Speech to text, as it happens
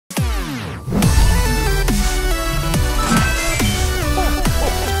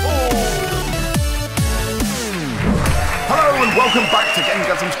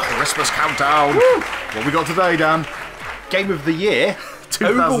GameGazm's Christmas countdown. Woo! What we got today, Dan? Game of the year?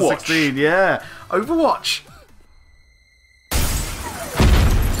 2016, Overwatch. yeah. Overwatch.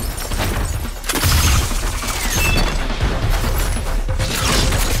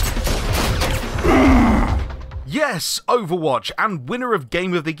 Yes, Overwatch, and winner of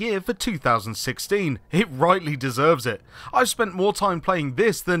Game of the Year for 2016. It rightly deserves it. I've spent more time playing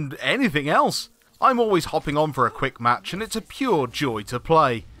this than anything else. I'm always hopping on for a quick match, and it's a pure joy to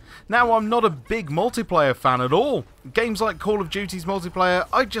play. Now, I'm not a big multiplayer fan at all. Games like Call of Duty's multiplayer,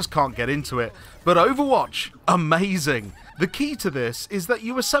 I just can't get into it. But Overwatch, amazing. The key to this is that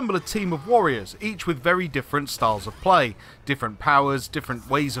you assemble a team of warriors, each with very different styles of play, different powers, different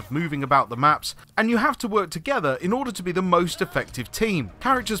ways of moving about the maps, and you have to work together in order to be the most effective team.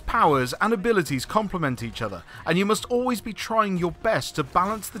 Characters' powers and abilities complement each other, and you must always be trying your best to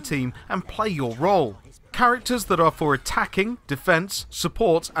balance the team and play your role. Characters that are for attacking, defense,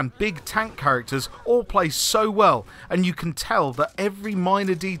 support and big tank characters all play so well, and you can tell that every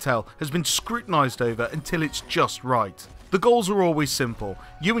minor detail has been scrutinized over until it's just right. The goals are always simple.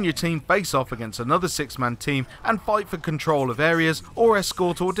 You and your team face off against another 6-man team and fight for control of areas or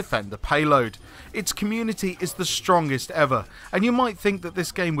escort or defend the payload. Its community is the strongest ever, and you might think that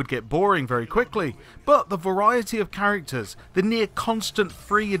this game would get boring very quickly, but the variety of characters, the near constant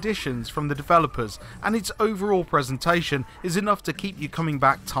free additions from the developers, and its overall presentation is enough to keep you coming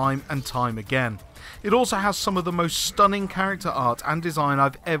back time and time again. It also has some of the most stunning character art and design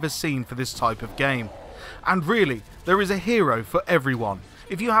I've ever seen for this type of game. And really, there is a hero for everyone.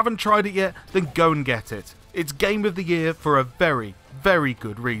 If you haven't tried it yet, then go and get it. It's Game of the Year for a very, very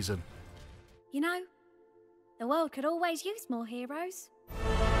good reason. You know, the world could always use more heroes.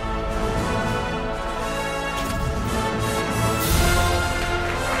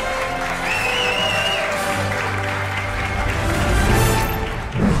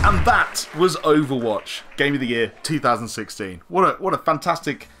 And that was Overwatch, Game of the Year 2016. What a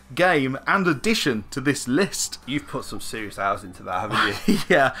fantastic game and addition to this list. You've put some serious hours into that, haven't you?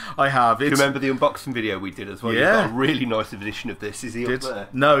 Yeah, I have. Do you remember the unboxing video we did as well? Yeah. You've got a really nice edition of this. Is he up there?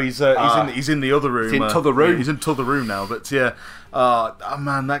 No, he's in the other room. He's in t'other room. Yeah, he's in t'other room now, but yeah. Oh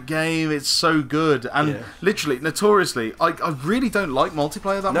man, that game, it's so good. And literally, notoriously, I really don't like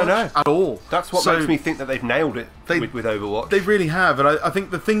multiplayer that much at all. That's what makes me think that they've nailed it with Overwatch. They really have, and I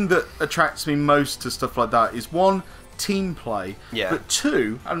think the thing that attracts me most to stuff like that is, one, team play, but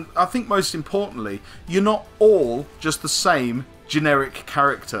two, and I think most importantly, you're not all just the same generic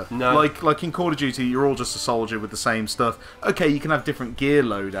character. No. Like in Call of Duty, you're all just a soldier with the same stuff. Okay, you can have different gear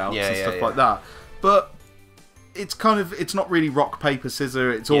loadouts and stuff like that, but it's not really rock, paper,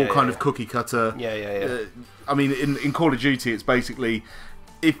 scissors. It's all kind of cookie cutter. I mean, in Call of Duty, it's basically,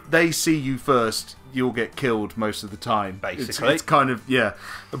 if they see you first, you'll get killed most of the time. Basically. It's kind of,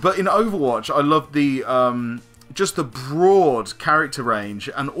 But in Overwatch, I love the just the broad character range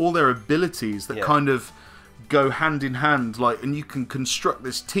and all their abilities that kind of go hand in hand, and you can construct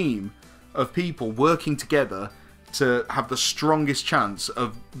this team of people working together to have the strongest chance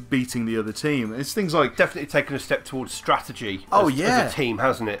of beating the other team. It's things like definitely taken a step towards strategy as a team,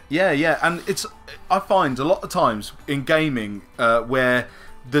 hasn't it? Yeah, and I find a lot of times in gaming where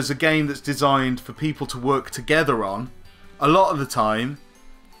there's a game that's designed for people to work together on, a lot of the time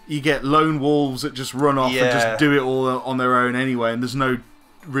you get lone wolves that just run off and just do it all on their own anyway, and there's no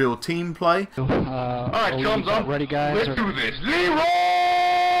real team play. Alright, thumbs up. Ready, guys? Let's do this.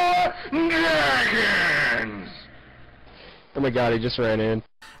 Leroy Jenkins! Oh my god, he just ran in.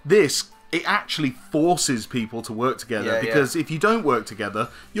 It actually forces people to work together, because if you don't work together,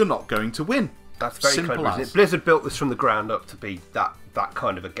 you're not going to win. That's very clever, isn't it? Blizzard built this from the ground up to be that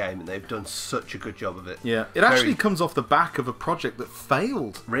kind of a game, and they've done such a good job of it. Yeah, it actually comes off the back of a project that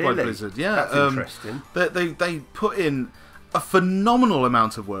failed by Blizzard. Yeah, that's interesting. They put in a phenomenal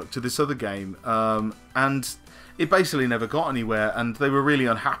amount of work to this other game, and it basically never got anywhere, and they were really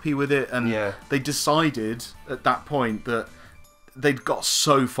unhappy with it, and they decided at that point that they'd got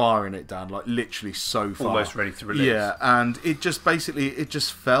so far in it, Dan, like literally so far. Almost ready to release. Yeah, and it just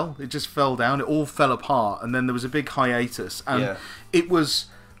fell. It just fell down. It all fell apart, and then there was a big hiatus, and it was...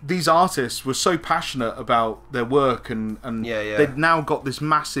 These artists were so passionate about their work, and they'd now got this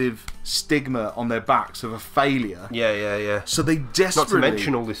massive stigma on their backs of a failure. So they desperately... Not to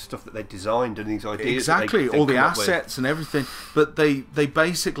mention all this stuff that they designed and these ideas. Exactly, all the assets and everything. But they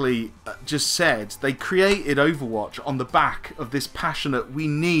basically just said they created Overwatch on the back of this passionate, we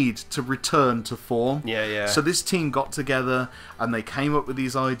need to return to form. So this team got together and they came up with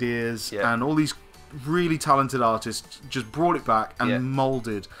these ideas and all these really talented artists just brought it back and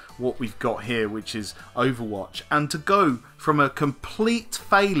moulded what we've got here, which is Overwatch. And to go from a complete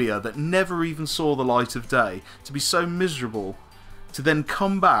failure that never even saw the light of day to be so miserable, to then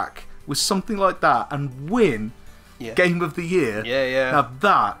come back with something like that and win Game of the Year. Now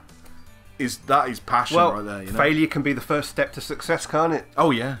that is passion right there. You know? Failure can be the first step to success, can't it?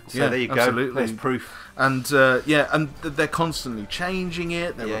 Oh yeah. So there you go. Absolutely. There's proof. And and they're constantly changing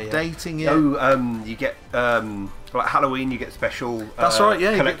it. They're updating it. Oh, you get like Halloween, you get special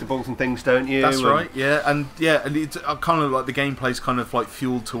collectibles and things, don't you? That's right. Yeah, and it's kind of like the gameplay's kind of like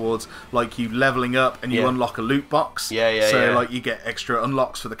fueled towards like you leveling up and you unlock a loot box. So like you get extra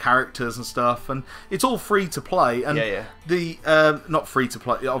unlocks for the characters and stuff, and it's all free to play. And the not free to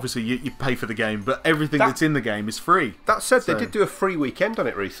play. Obviously, you pay for the game, but everything that's in the game is free. That said, they did do a free weekend on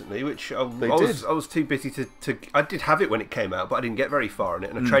it recently, which I was too busy to. I did have it when it came out, but I didn't get very far on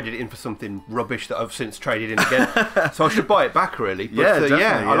it, and I traded it in for something rubbish that I've since traded in again. So I should buy it back, really. But,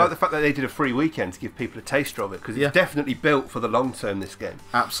 I like the fact that they did a free weekend to give people a taster of it, because it's definitely built for the long term, this game.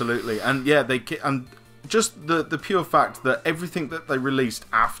 Absolutely. And just the pure fact that everything that they released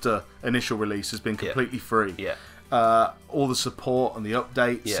after initial release has been completely free. All the support and the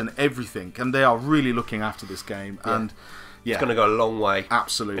updates and everything, and they are really looking after this game. And it's going to go a long way.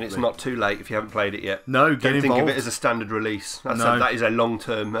 Absolutely. And it's not too late if you haven't played it yet. No, Don't think of it as a standard release. That is a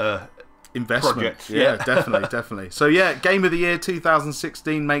long-term investment. Project. Definitely. So Game of the Year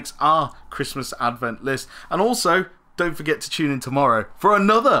 2016 makes our Christmas Advent list. And also, don't forget to tune in tomorrow for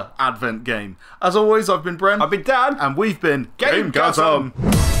another Advent game. As always, I've been Bren. I've been Dan. And we've been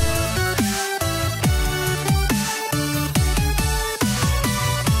GameGazm.